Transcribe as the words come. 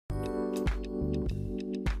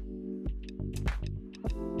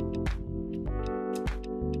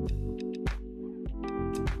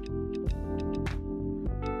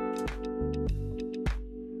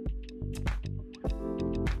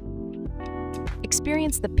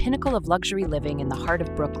Experience the pinnacle of luxury living in the heart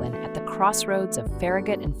of Brooklyn at the crossroads of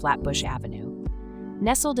Farragut and Flatbush Avenue.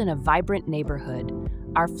 Nestled in a vibrant neighborhood,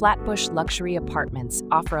 our Flatbush luxury apartments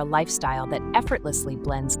offer a lifestyle that effortlessly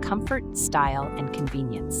blends comfort, style, and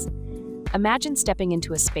convenience. Imagine stepping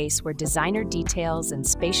into a space where designer details and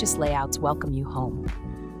spacious layouts welcome you home.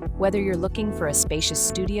 Whether you're looking for a spacious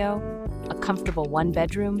studio, a comfortable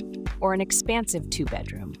one-bedroom, or an expansive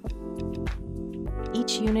two-bedroom.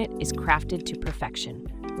 Each unit is crafted to perfection,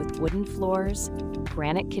 with wooden floors,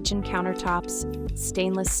 granite kitchen countertops,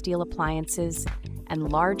 stainless steel appliances, and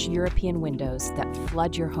large European windows that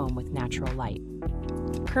flood your home with natural light.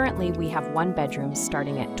 Currently, we have one bedrooms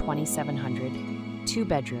starting at $2,700, two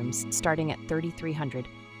bedrooms starting at $3,300,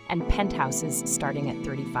 and penthouses starting at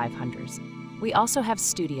 $3,500. We also have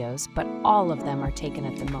studios, but all of them are taken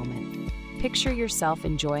at the moment. Picture yourself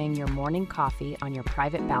enjoying your morning coffee on your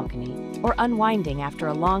private balcony or unwinding after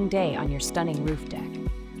a long day on your stunning roof deck.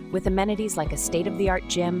 With amenities like a state-of-the-art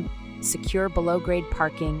gym, secure below-grade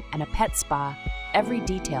parking, and a pet spa, every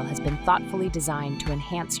detail has been thoughtfully designed to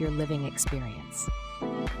enhance your living experience.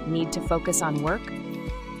 Need to focus on work?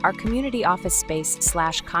 Our community office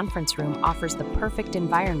space/conference room offers the perfect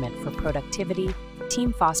environment for productivity,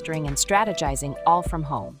 team fostering, and strategizing, all from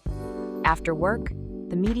home. After work,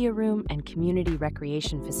 the media room and community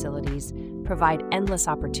recreation facilities provide endless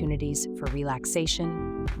opportunities for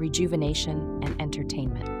relaxation, rejuvenation, and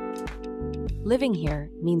entertainment. Living here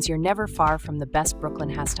means you're never far from the best Brooklyn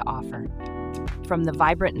has to offer. From the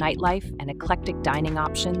vibrant nightlife and eclectic dining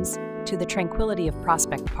options to the tranquility of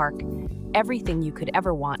Prospect Park, everything you could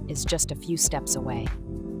ever want is just a few steps away.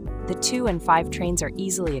 The 2 and 5 trains are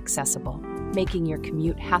easily accessible, making your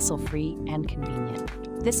commute hassle-free and convenient.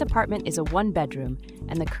 This apartment is a one-bedroom,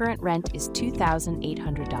 and the current rent is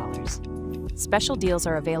 $2,800. Special deals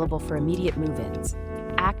are available for immediate move-ins.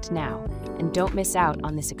 Act now, and don't miss out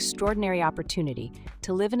on this extraordinary opportunity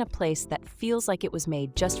to live in a place that feels like it was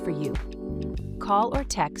made just for you. Call or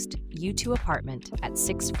text U2apartment at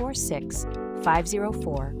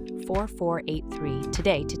 646-504-4483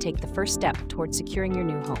 today to take the first step towards securing your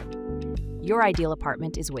new home. Your ideal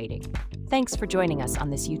apartment is waiting. Thanks for joining us on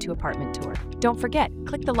this U2 apartment tour. Don't forget,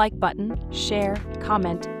 click the like button, share,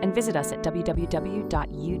 comment, and visit us at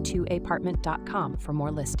www.u2apartment.com for more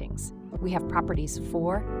listings. We have properties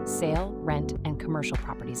for sale, rent, and commercial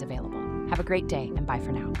properties available. Have a great day, and bye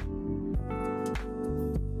for now.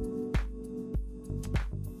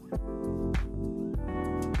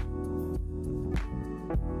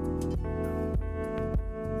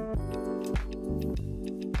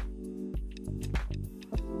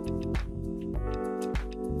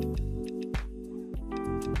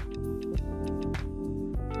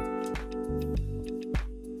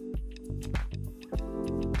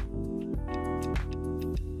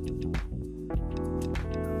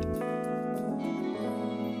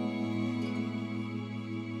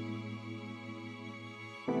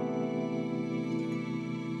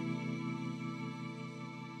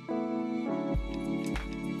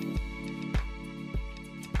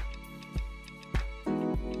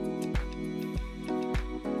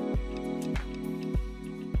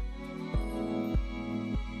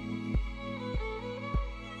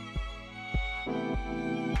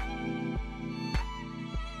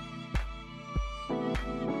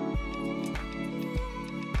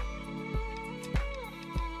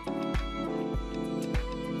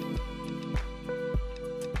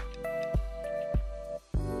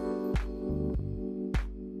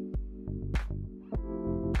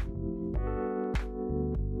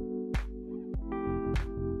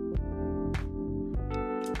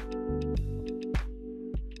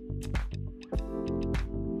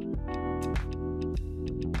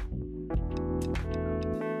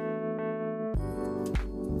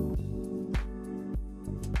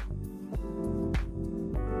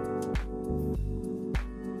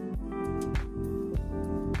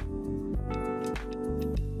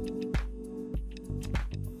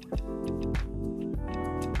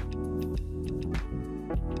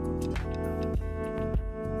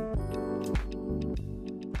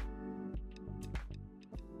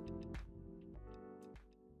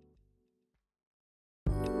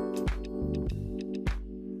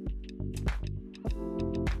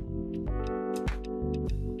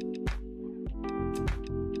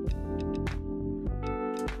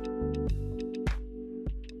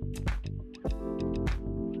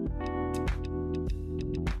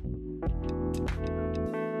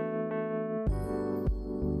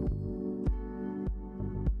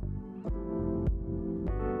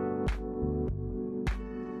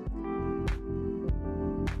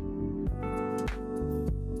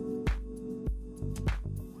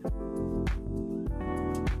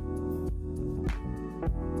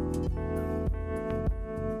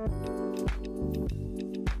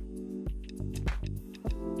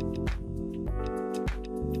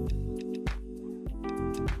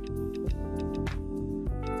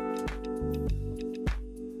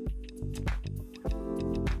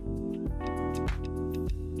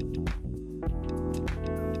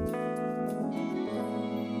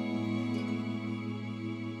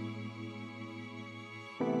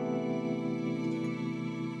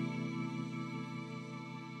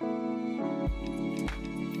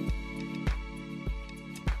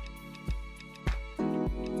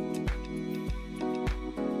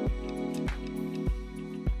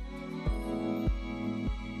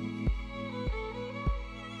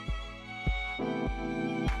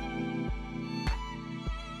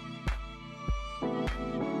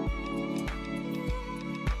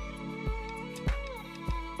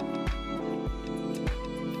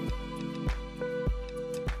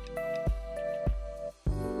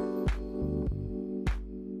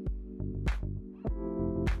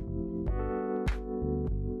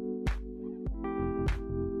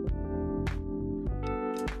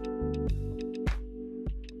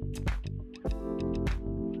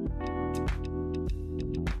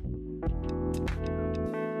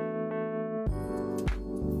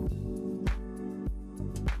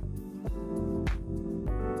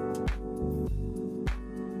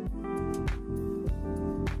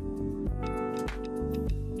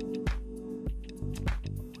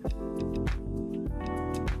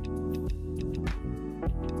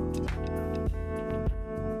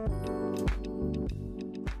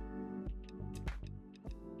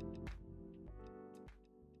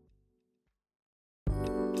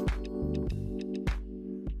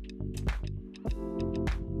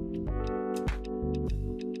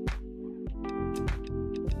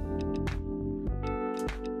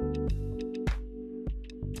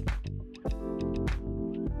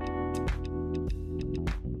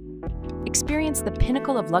 Experience the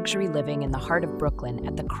pinnacle of luxury living in the heart of Brooklyn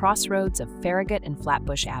at the crossroads of Farragut and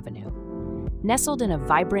Flatbush Avenue. Nestled in a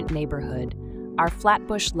vibrant neighborhood, our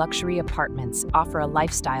Flatbush luxury apartments offer a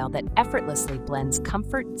lifestyle that effortlessly blends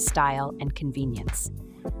comfort, style, and convenience.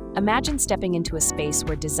 Imagine stepping into a space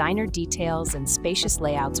where designer details and spacious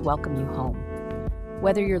layouts welcome you home.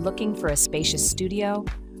 Whether you're looking for a spacious studio,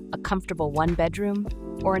 a comfortable one-bedroom,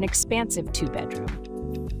 or an expansive two-bedroom,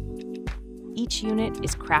 each unit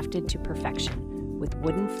is crafted to perfection with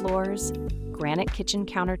wooden floors, granite kitchen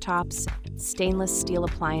countertops, stainless steel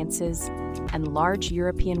appliances, and large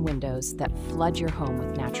European windows that flood your home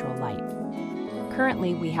with natural light.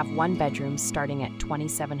 Currently, we have one bedrooms starting at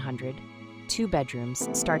 $2,700, two bedrooms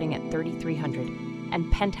starting at $3,300,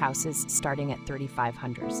 and penthouses starting at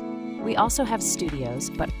 $3,500. We also have studios,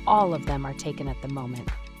 but all of them are taken at the moment.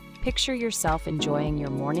 Picture yourself enjoying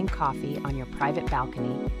your morning coffee on your private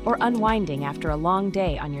balcony or unwinding after a long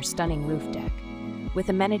day on your stunning roof deck. With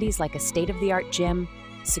amenities like a state-of-the-art gym,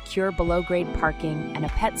 secure below-grade parking, and a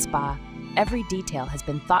pet spa, every detail has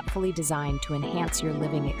been thoughtfully designed to enhance your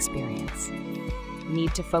living experience.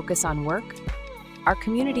 Need to focus on work? Our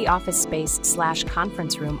community office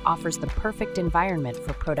space/conference room offers the perfect environment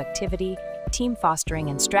for productivity, team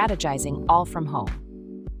fostering, and strategizing, all from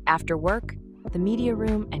home. After work, the media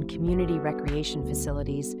room and community recreation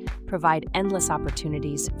facilities provide endless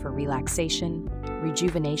opportunities for relaxation,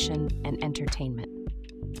 rejuvenation, and entertainment.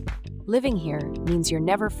 Living here means you're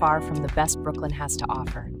never far from the best Brooklyn has to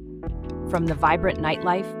offer. From the vibrant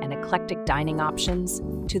nightlife and eclectic dining options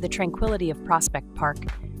to the tranquility of Prospect Park,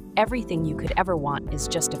 everything you could ever want is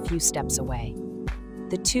just a few steps away.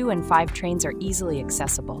 The 2 and 5 trains are easily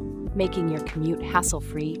accessible, making your commute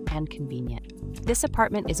hassle-free and convenient. This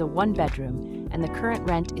apartment is a one-bedroom, and the current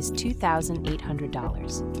rent is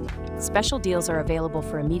 $2,800. Special deals are available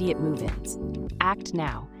for immediate move-ins. Act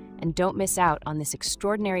now, and don't miss out on this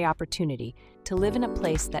extraordinary opportunity to live in a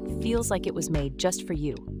place that feels like it was made just for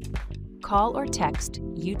you. Call or text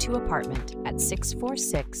U2apartment at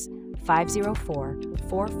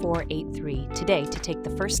 646-504-4483 today to take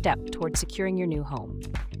the first step toward securing your new home.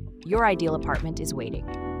 Your ideal apartment is waiting.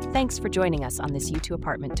 Thanks for joining us on this U2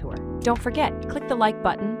 apartment tour. Don't forget, click the like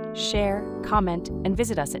button, share, comment, and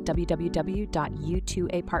visit us at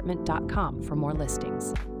www.u2apartment.com for more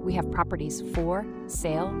listings. We have properties for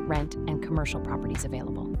sale, rent, and commercial properties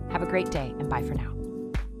available. Have a great day, and bye for now.